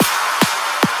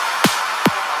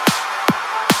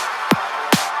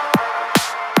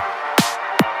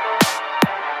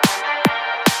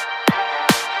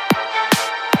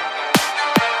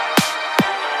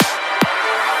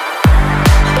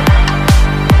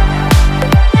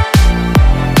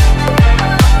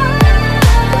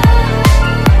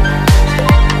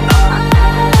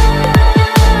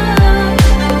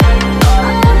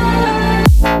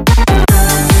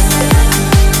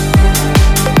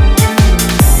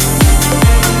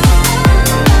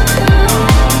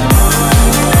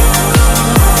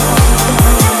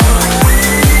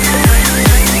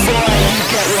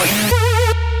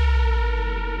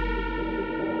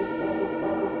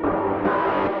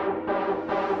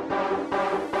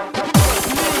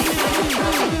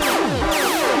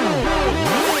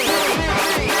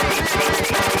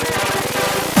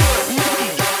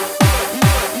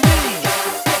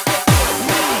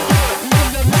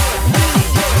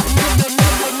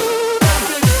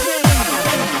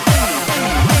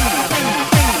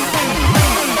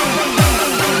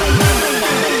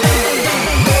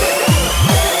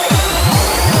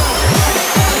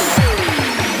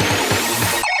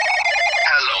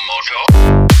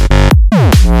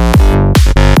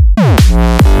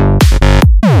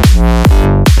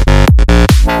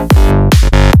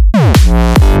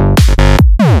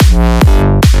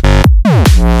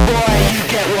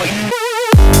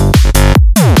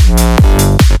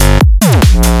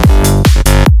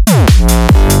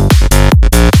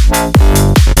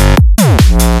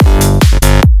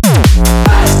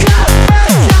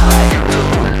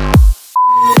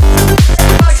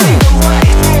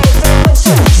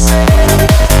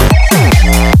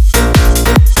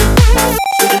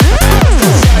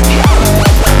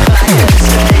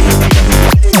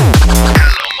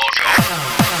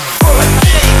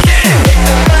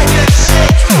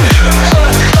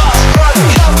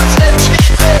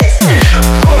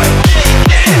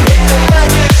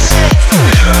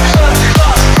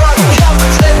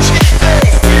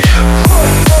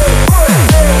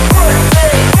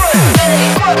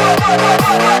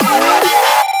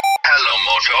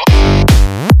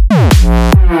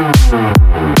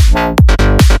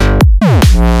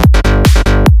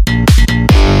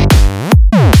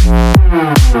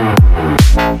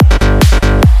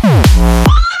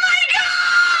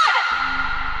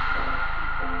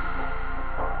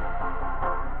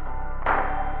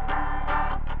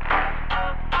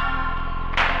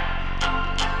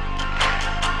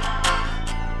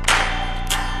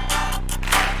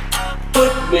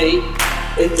Put me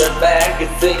in the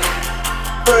magazine,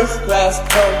 first class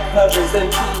coat covers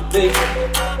and TV.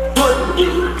 Put me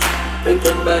in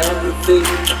the magazine,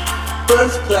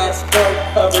 first class coat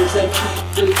covers and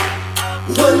TV.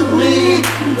 Put me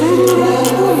in the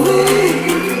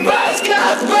magazine, first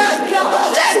class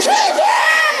covers and TV.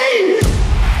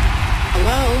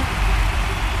 Hello?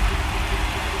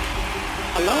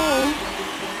 Hello?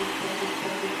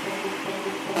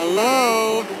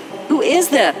 Hello? Who is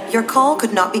there? Your call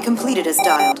could not be completed as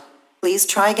dialed. Please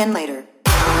try again later.